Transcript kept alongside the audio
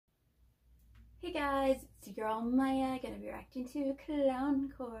Hey guys, it's your girl Maya, gonna be reacting to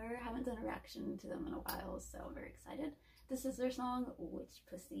Clowncore. Haven't done a reaction to them in a while, so I'm very excited. This is their song, Witch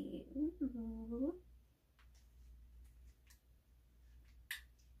Pussy. Ooh.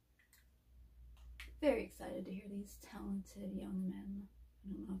 Very excited to hear these talented young men.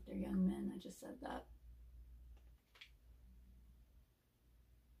 I don't know if they're young men, I just said that.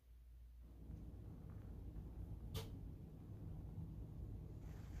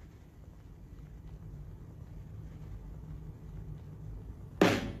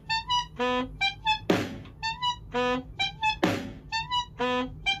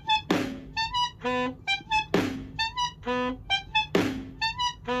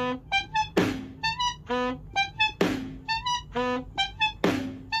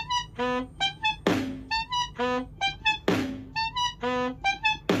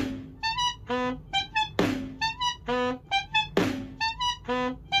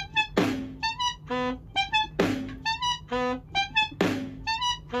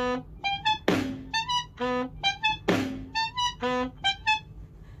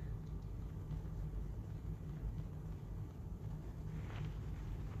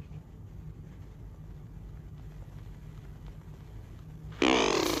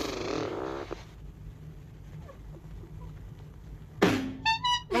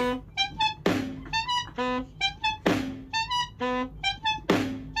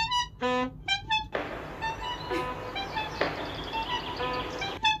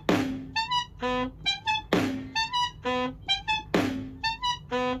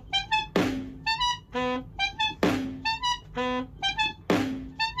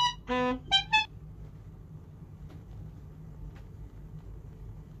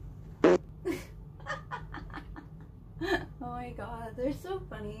 Oh my god, they're so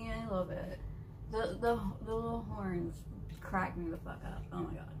funny. I love it. The little horns crack me the fuck up. Oh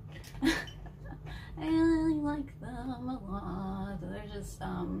my god. I really like them a lot. They're just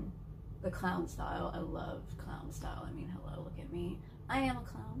the clown style. I love clown style. I mean, hello, look at me. I am a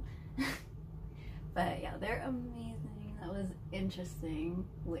clown. But yeah, they're amazing. That was interesting.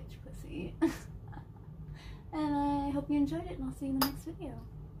 Witch Pussy. And I hope you enjoyed it, and I'll see you in the next video.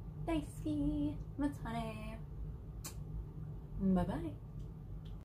 Daisuki, matane. Bye bye.